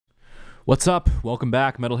What's up? Welcome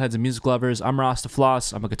back, metalheads and music lovers. I'm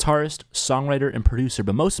Rosstafloss. I'm a guitarist, songwriter, and producer,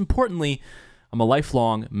 but most importantly, I'm a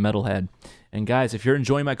lifelong metalhead. And guys, if you're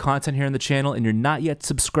enjoying my content here on the channel and you're not yet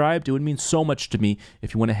subscribed, it would mean so much to me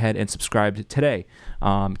if you went ahead and subscribed today.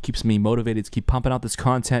 It keeps me motivated to keep pumping out this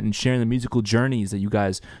content and sharing the musical journeys that you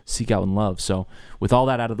guys seek out and love. So with all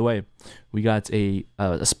that out of the way, we got a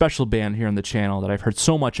special band here on the channel that I've heard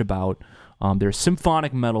so much about. They're a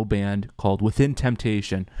symphonic metal band called Within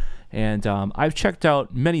Temptation. And I've checked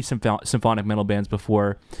out many symphonic metal bands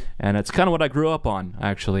before, and it's kind of what I grew up on,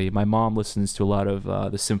 actually. My mom listens to a lot of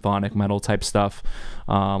the symphonic metal type stuff,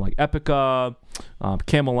 like Epica,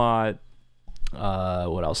 Camelot,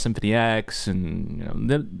 what else, Symphony X, and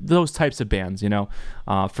those types of bands,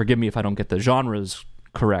 Forgive me if I don't get the genres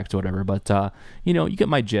correct or whatever, but, you get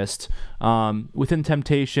my gist. Within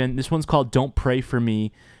Temptation, this one's called Don't Pray For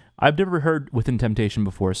Me. I've never heard Within Temptation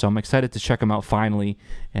before, so I'm excited to check them out finally.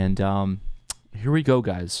 And here we go,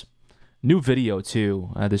 guys. New video,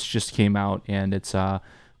 too. This just came out, and it's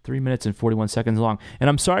 3 minutes and 41 seconds long.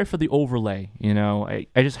 And I'm sorry for the overlay. I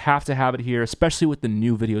just have to have it here, especially with the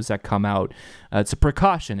new videos that come out. It's a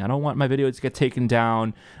precaution. I don't want my videos to get taken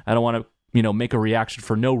down. I don't want to, make a reaction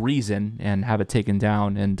for no reason and have it taken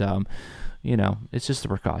down. And, it's just a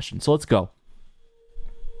precaution. So let's go.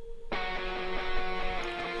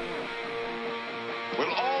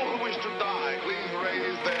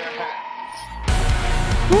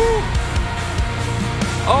 Woo.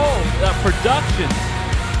 Oh, that production.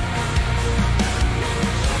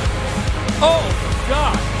 Oh,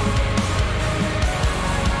 God.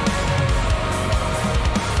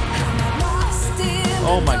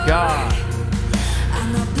 Oh, my God.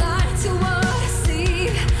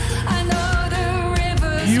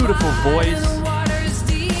 Beautiful voice.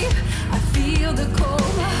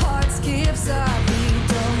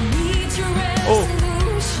 Oh.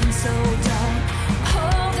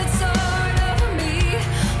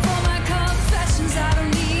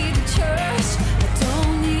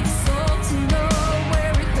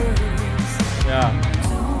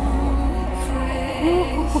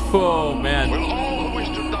 Oh, man.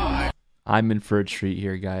 I'm in for a treat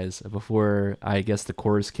here, guys. Before, I guess, the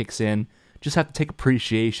chorus kicks in, just have to take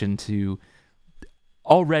appreciation to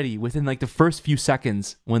already, within like the first few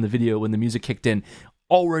seconds when the music kicked in,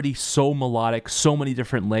 already so melodic, so many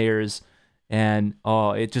different layers, and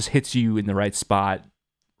it just hits you in the right spot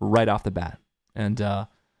right off the bat. And,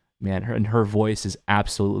 man, her voice is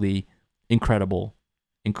absolutely incredible.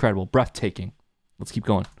 Incredible. Breathtaking. Let's keep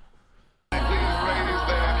going.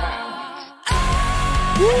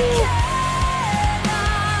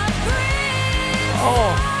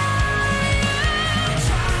 Oh.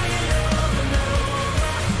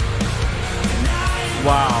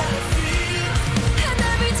 Wow.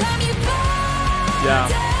 Yeah.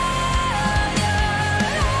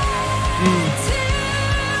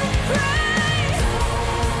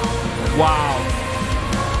 Wow.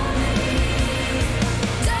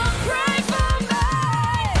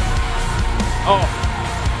 Oh.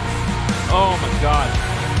 Oh my God.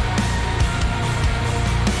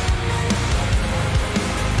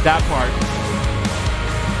 That part.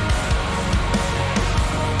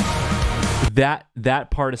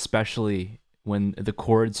 That part especially, when the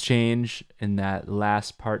chords change in that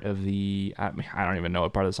last part of the, I don't even know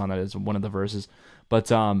what part of the song that is, one of the verses, but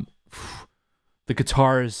the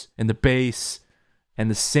guitars and the bass and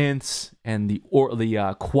the synths and the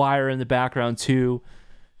choir in the background too.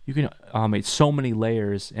 You can make so many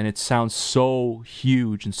layers, and it sounds so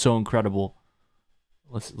huge and so incredible.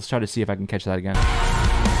 Let's try to see if I can catch that again.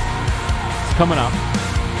 It's coming up.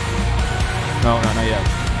 No, not yet.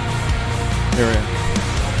 Here we go.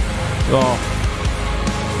 Oh,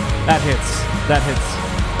 that hits. That hits.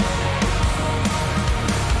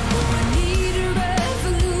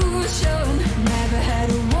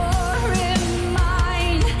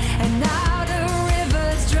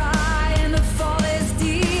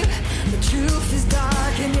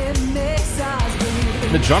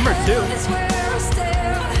 The drummer too.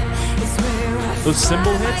 Those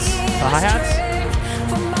cymbal hits, the hi-hats,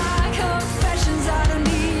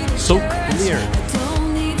 so clear.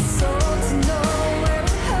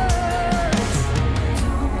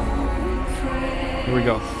 Here we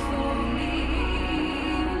go.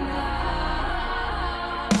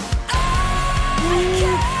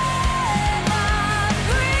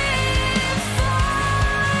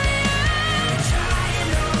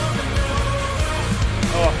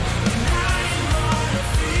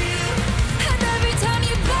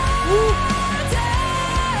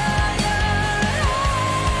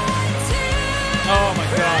 Oh my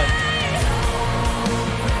God.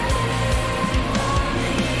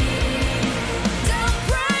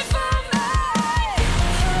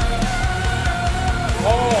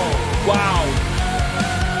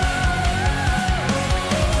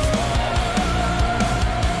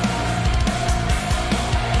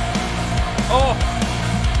 Oh!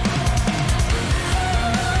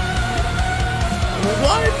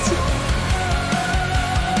 What?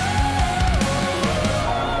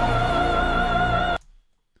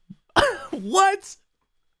 What?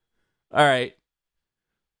 All right.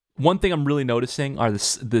 One thing I'm really noticing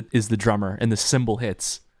is the drummer and the cymbal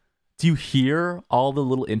hits. Do you hear all the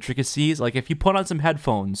little intricacies? Like if you put on some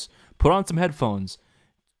headphones,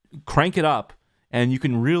 crank it up, and you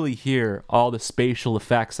can really hear all the spatial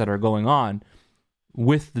effects that are going on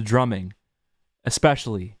with the drumming,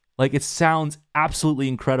 especially. Like it sounds absolutely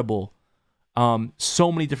incredible.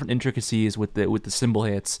 So many different intricacies with the cymbal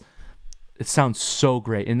hits. It sounds so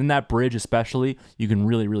great, and in that bridge especially, you can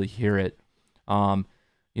really hear it.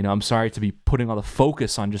 You know, I'm sorry to be putting all the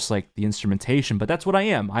focus on just like the instrumentation, but that's what I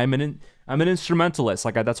am. I'm an instrumentalist.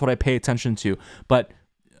 Like that's what I pay attention to. But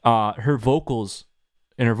her vocals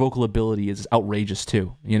and her vocal ability is outrageous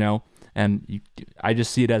too. You know, and I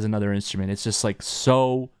just see it as another instrument. It's just like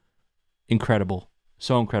so incredible,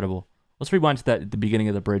 so incredible. Let's rewind to the beginning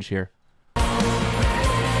of the bridge here.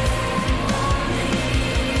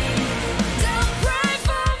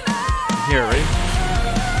 Here, ready?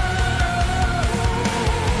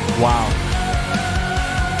 Wow.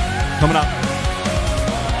 Coming up.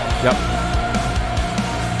 Yep.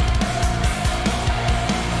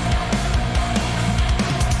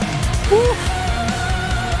 Woo.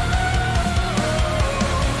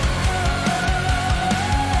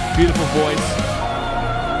 Beautiful voice.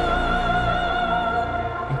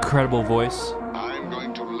 Incredible voice. I'm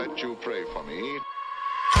going to let you pray for me.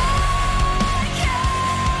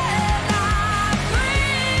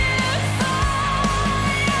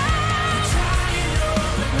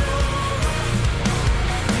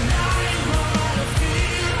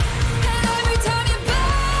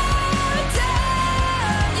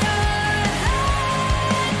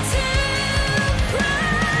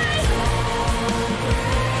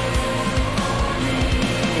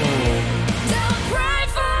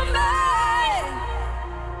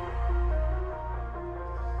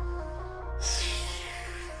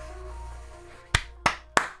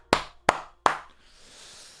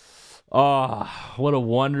 Oh, what a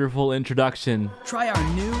wonderful introduction. Try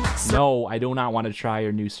our new... No, I do not want to try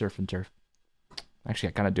your new surf and turf. Actually,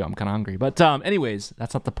 I kind of do. I'm kind of hungry. But anyways,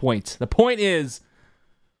 that's not the point. The point is,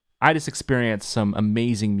 I just experienced some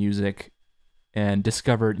amazing music and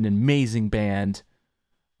discovered an amazing band.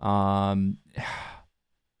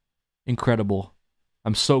 Incredible.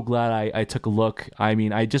 I'm so glad I took a look. I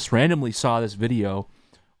mean, I just randomly saw this video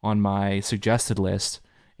on my suggested list,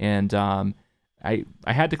 and I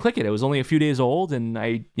had to click it. It was only a few days old, and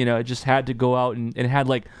I just had to go out, and it had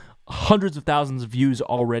like hundreds of thousands of views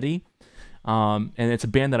already. And it's a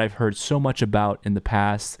band that I've heard so much about in the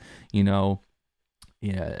past. I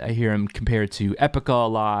hear them compared to Epica a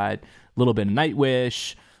lot, a little bit of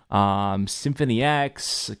Nightwish, Symphony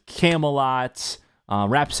X, Camelot,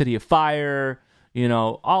 Rhapsody of Fire,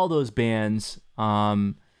 all those bands.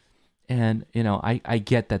 And, I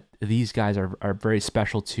get that these guys are very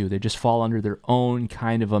special too. They just fall under their own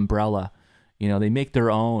kind of umbrella. They make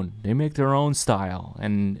their own. They make their own style.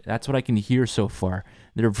 And that's what I can hear so far.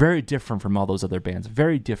 They're very different from all those other bands.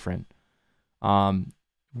 Very different.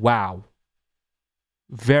 Wow.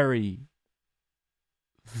 Very,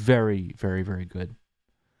 very, very, very good.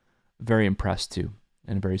 Very impressed too.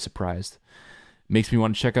 And very surprised. Makes me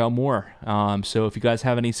want to check out more. So if you guys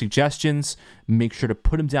have any suggestions, make sure to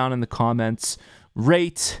put them down in the comments.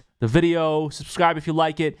 Rate the video, subscribe if you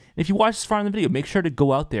like it. And if you watch this far in the video, make sure to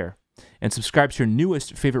go out there and subscribe to your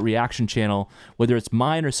newest favorite reaction channel, whether it's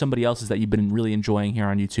mine or somebody else's that you've been really enjoying here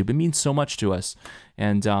on YouTube. It means so much to us.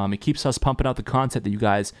 And it keeps us pumping out the content that you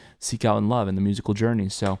guys seek out and love in the musical journey.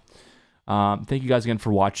 So thank you guys again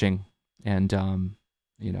for watching and,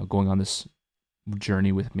 going on this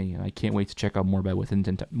journey with me, and I can't wait to check out more about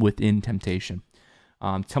Within Temptation.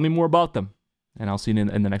 Tell me more about them, and I'll see you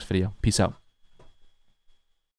in the next video. Peace out.